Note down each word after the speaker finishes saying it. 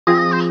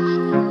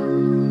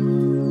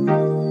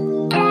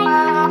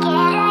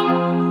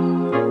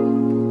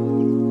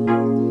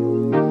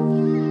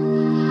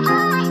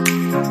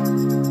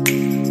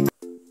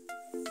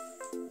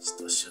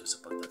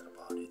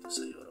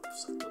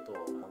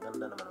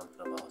ng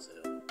trabaho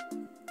sa'yo,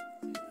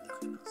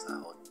 laki ng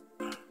sahod.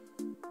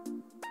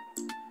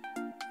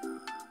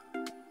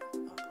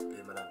 Ang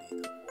problema lang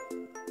dito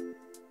kung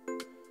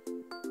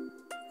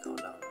ikaw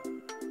lang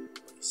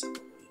mag-isa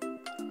pag-uwi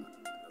para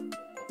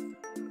malungkot.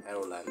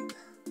 Ireland,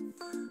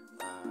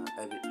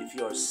 if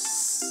you're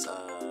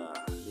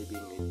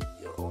living with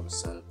your own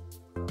self,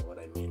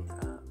 what I mean,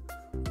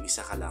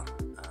 mag-isa ka lang,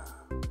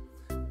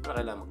 wala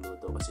kailangan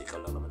magluto kasi ikaw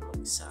lang naman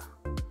mag-isa.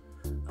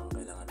 Ang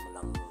kailangan mo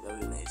lang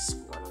gawin is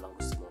kung ano lang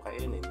gusto mong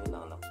kainin, yun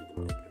lang pwede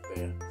mo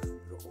i-prepare.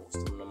 Pero kung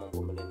gusto mo naman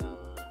bumili ng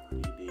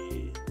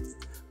ready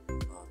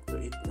to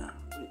eat na,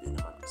 pwede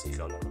naman kasi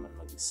ikaw lang naman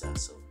mag-isa.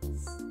 So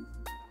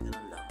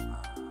ganun lang.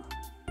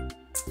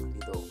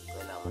 Dito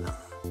kailangan mo lang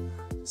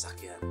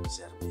sasakyan,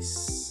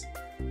 service.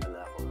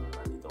 Wala akong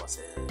nandito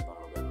kasi ibang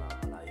lugar na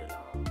malayo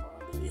lang ang mga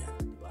bilihan,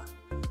 diba?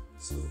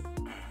 So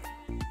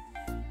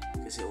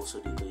kasi uso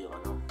dito yung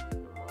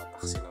yung mga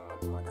taxi ng mga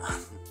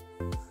dumadaan.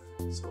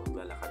 So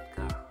maglalakad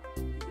ka,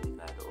 bibili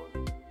ka doon,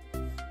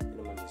 hindi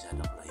naman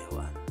masyadong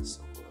layuan. So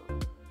kung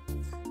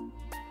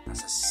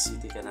nasa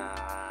city ka na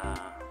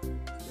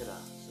tira,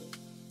 so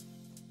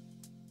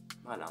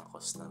mahal ang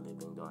cost ng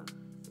living doon.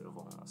 Pero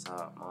kung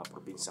sa mga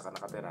probinsya ka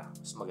nakatira,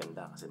 mas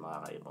maganda kasi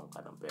makakaipon ka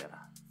ng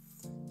pera.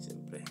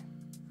 Siyempre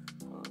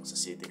kung sa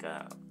city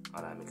ka,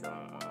 marami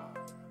kang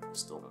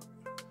gustong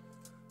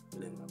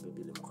bilhin,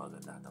 mabibili mo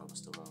kagad lahat ang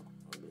gusto mong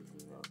bilhin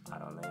yung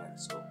araw na yan.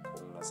 So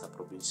kung nasa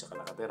probinsya ka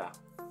nakatira,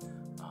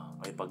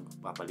 may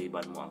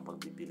pagpapaliban mo ang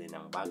pagbibili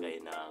ng bagay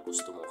na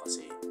gusto mo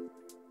kasi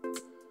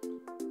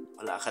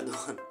wala ka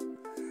doon.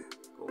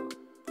 Kung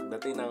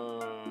pagdating ng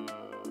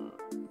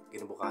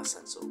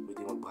kinabukasan, so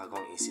pwede magbago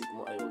ang isip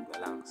mo, ay wag na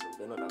lang. So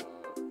ganun ang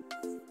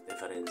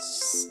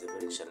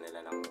differential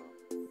nila ng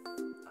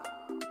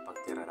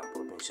pagtira ng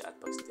probinsya at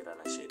pagtira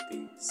ng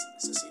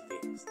sa city,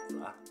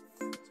 diba?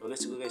 So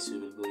let's go guys, we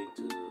will go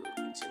into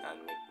kitchen and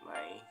make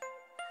my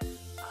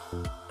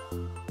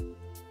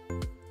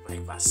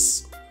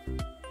breakfast.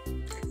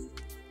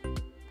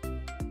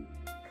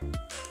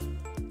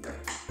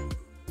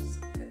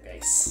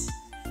 Guys,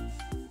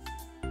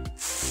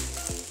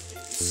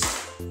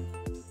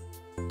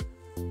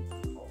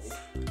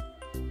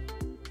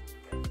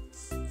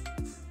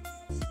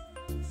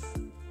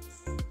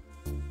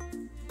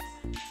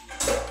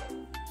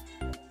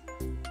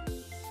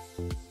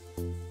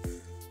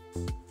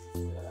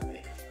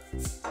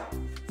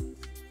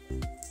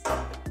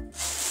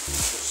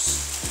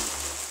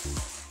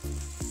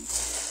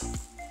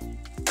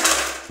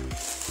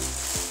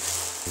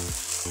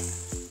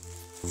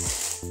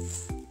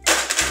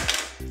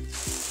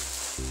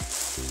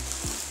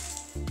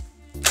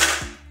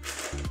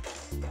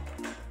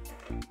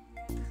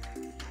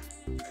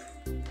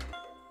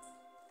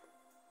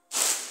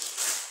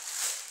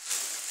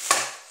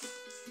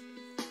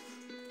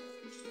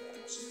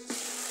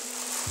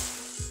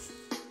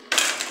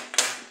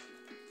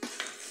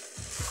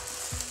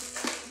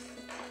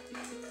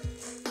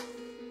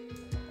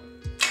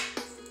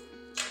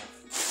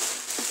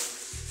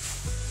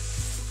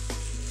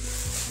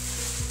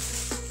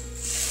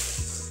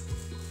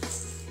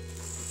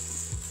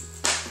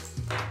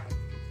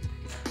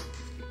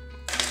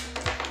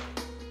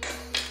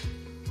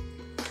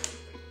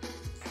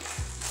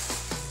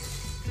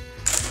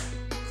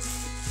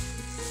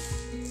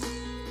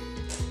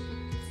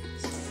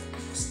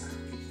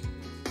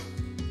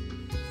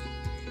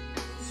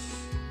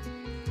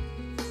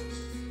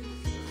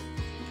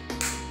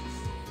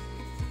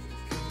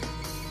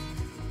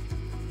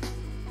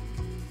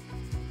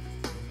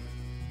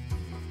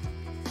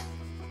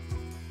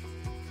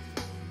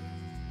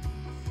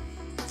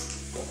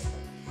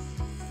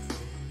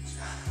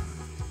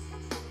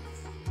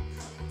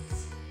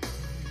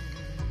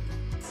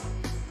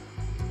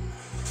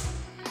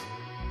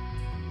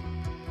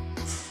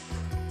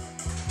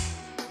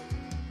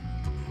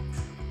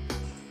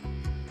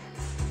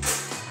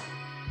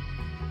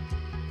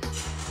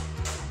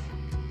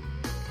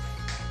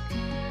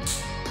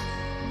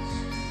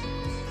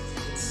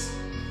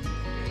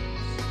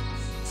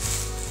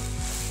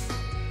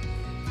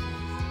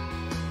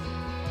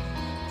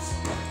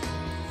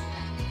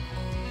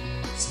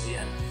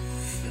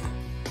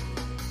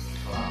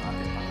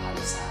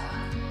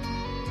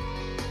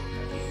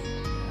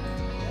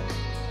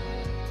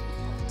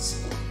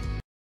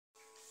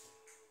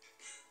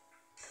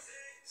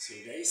 so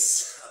guys,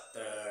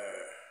 after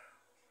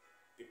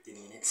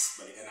 15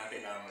 minutes, balikan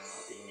natin ang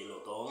ating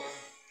nilutong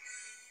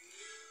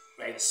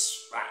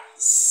French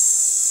fries.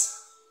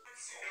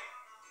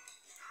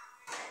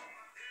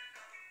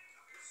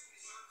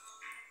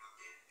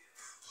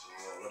 So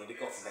already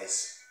cooked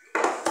guys.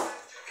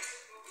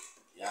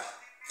 Yeah,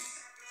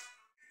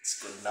 it's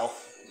good now.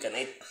 We can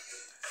eat.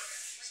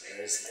 So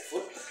here's my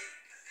food.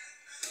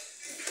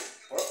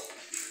 Pork.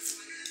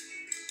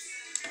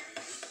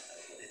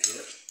 I'll put it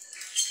here.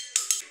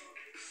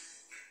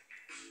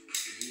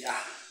 Yeah.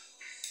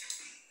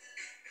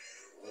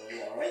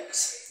 Alright.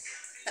 So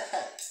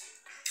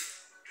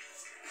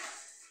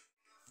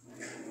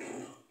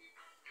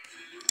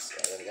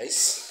ayan guys,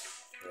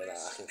 ayan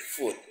ang aking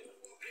food.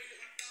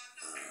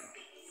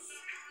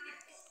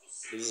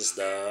 This is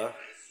the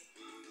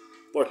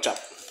pork chop.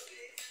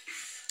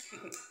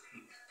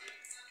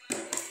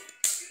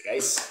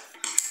 Guys,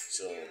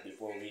 so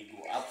before we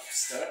go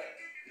upstairs,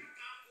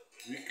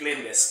 we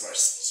clean this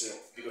first, so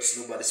because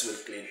nobody's will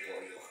clean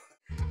for you.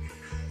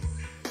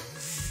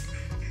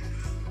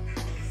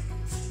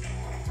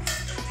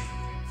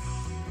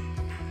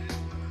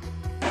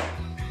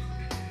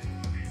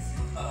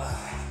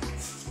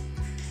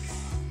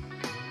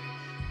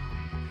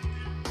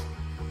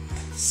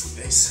 So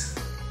guys,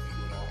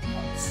 we go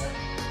now upstairs.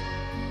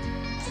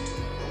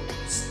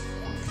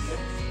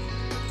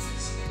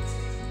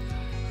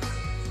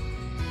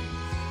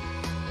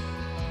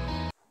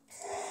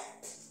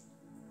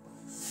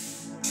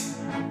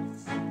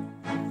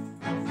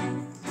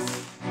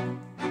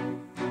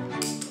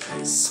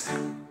 Guys,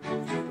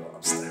 we go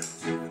upstairs.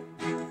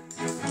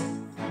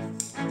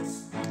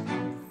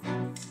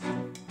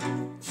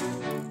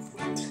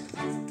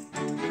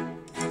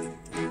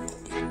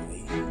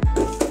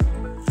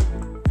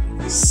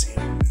 See.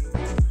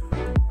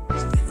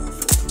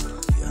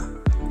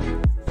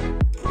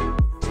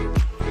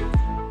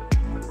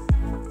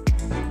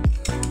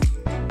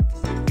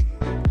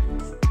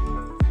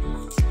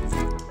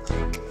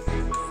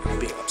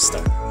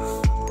 Upstairs.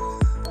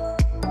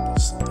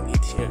 So the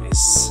meat here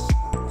is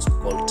so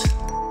cold.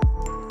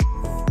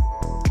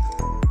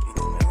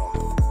 Eating my raw.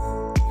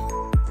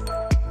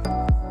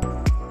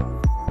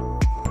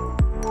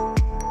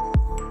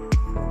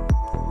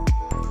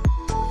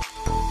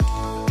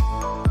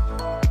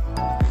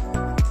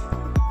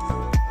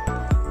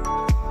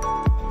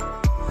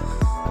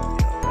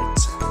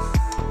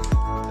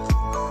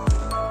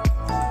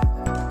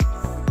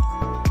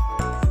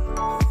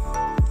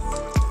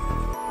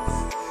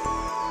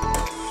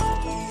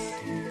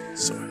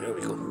 So here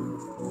we go.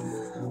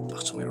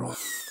 Back to my room.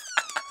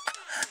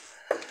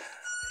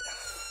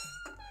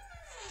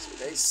 So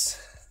guys,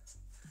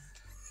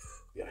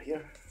 we are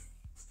here.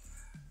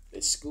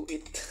 Let's go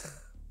eat.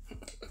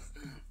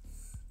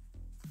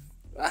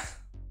 Ah.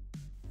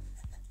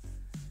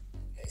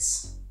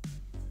 Guys.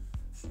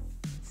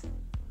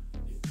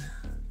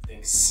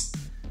 Thanks.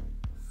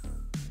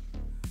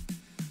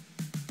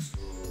 So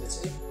let's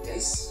eat,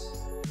 guys.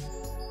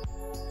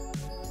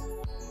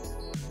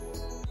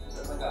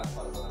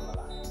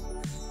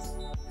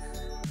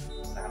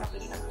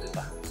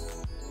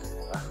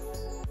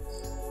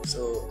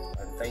 So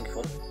I'm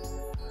thankful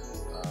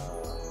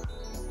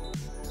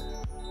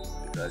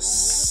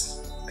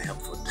because I have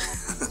food.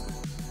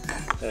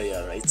 Oh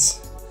yeah, right.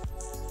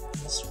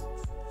 That's right.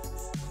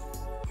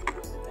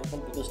 I'm thankful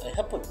because I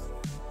have food.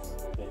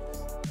 Okay.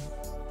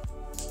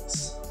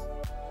 Yes.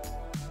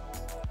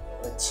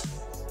 Right.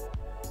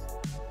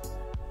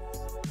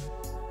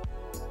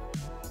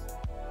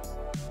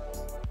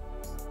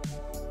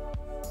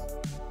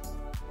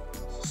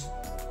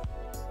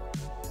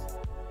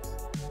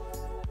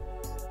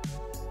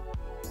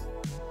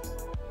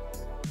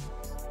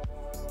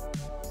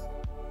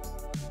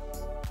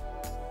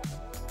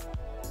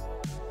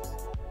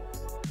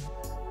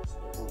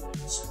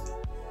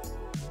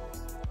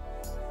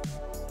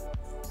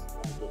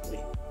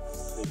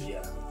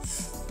 Yeah.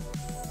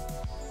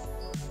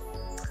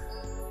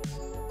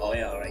 Oh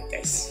yeah, alright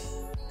guys,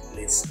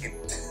 let's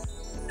eat.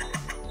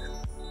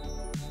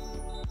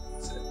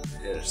 So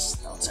here's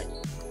outside.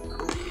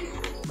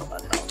 Not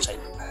bad outside.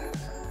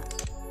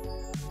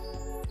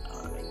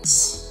 Alright.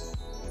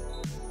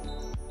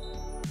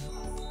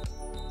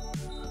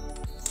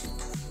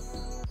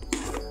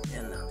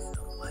 And now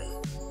dito why.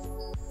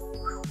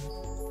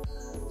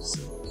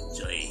 So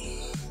enjoy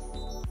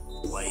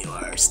while you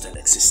are still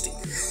existing.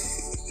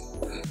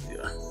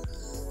 Yeah.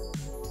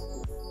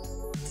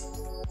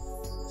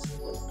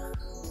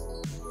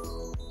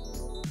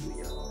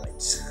 We are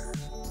alright.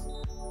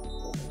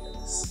 Oh my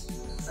goodness.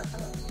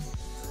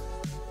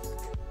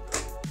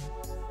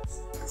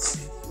 Let's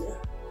see here.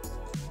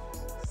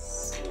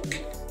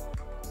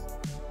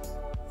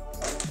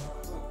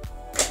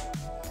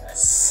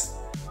 Yes.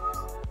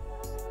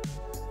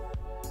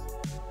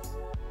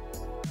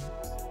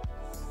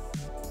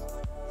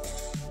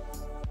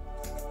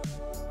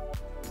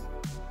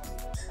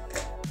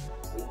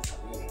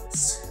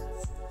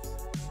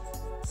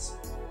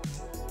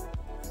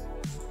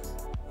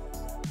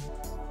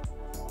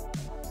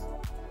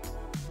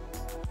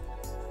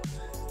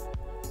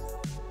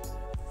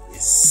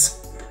 Yes,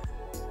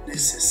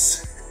 this is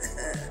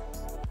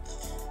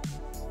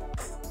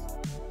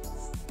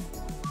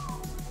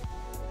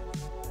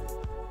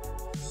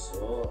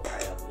so I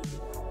have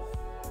eaten now,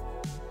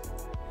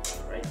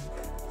 right?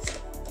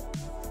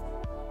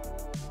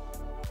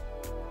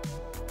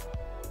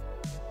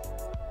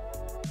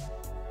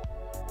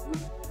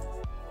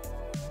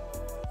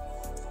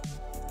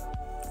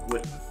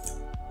 Good,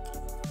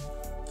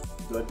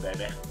 good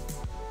baby.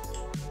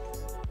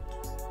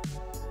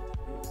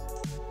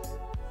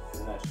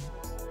 Nice.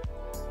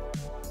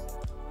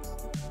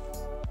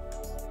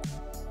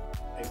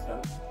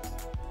 Eggplant.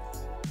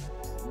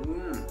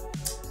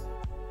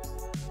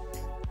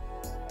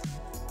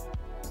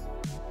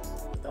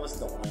 Tapos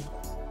ito kumain ko.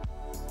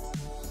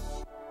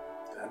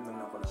 Kaya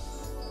naman ako.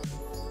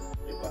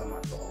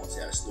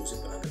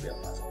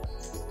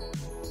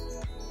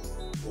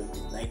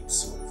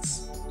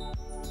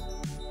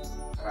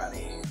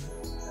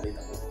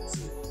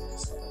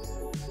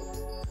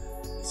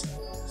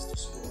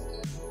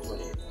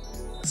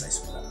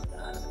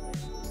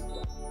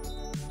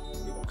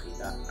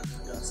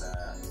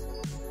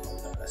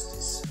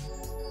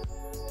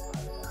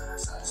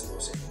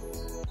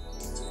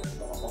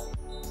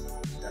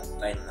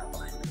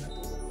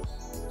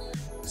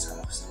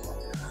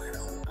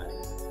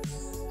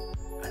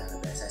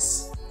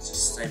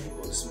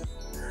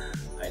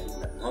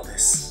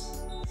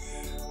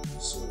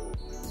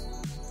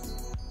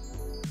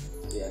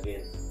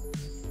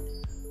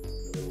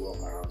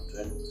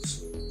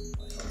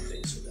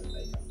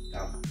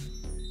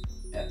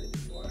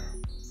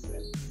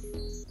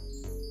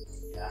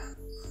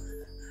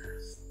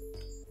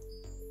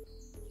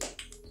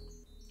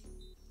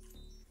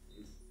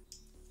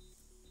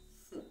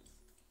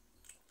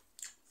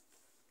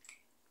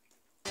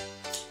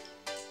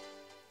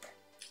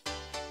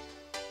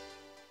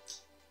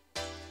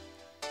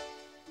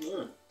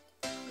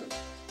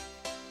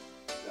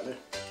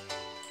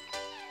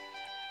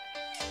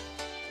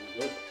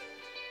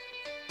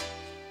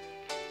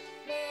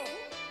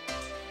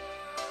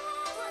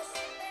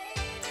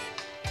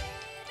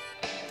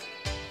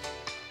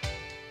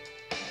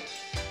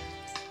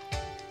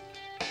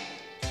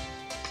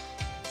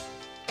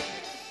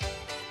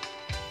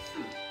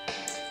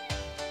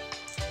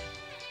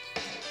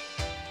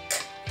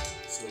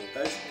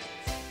 guys,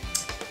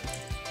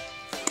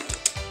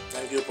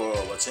 thank you for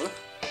watching.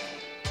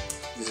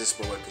 This is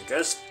for Working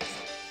Cares.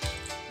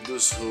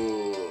 Those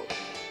who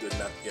do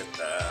not yet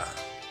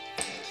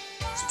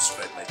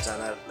subscribe my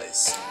channel,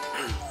 please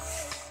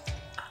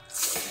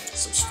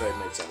subscribe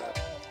my channel.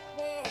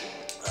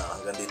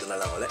 Hanggang dito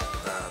na lang ulit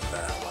at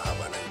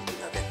mahaba na yung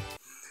video natin.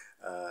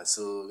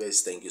 So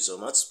guys, thank you so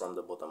much from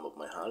the bottom of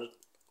my heart.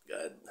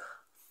 God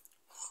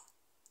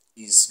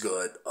is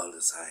good all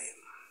the time.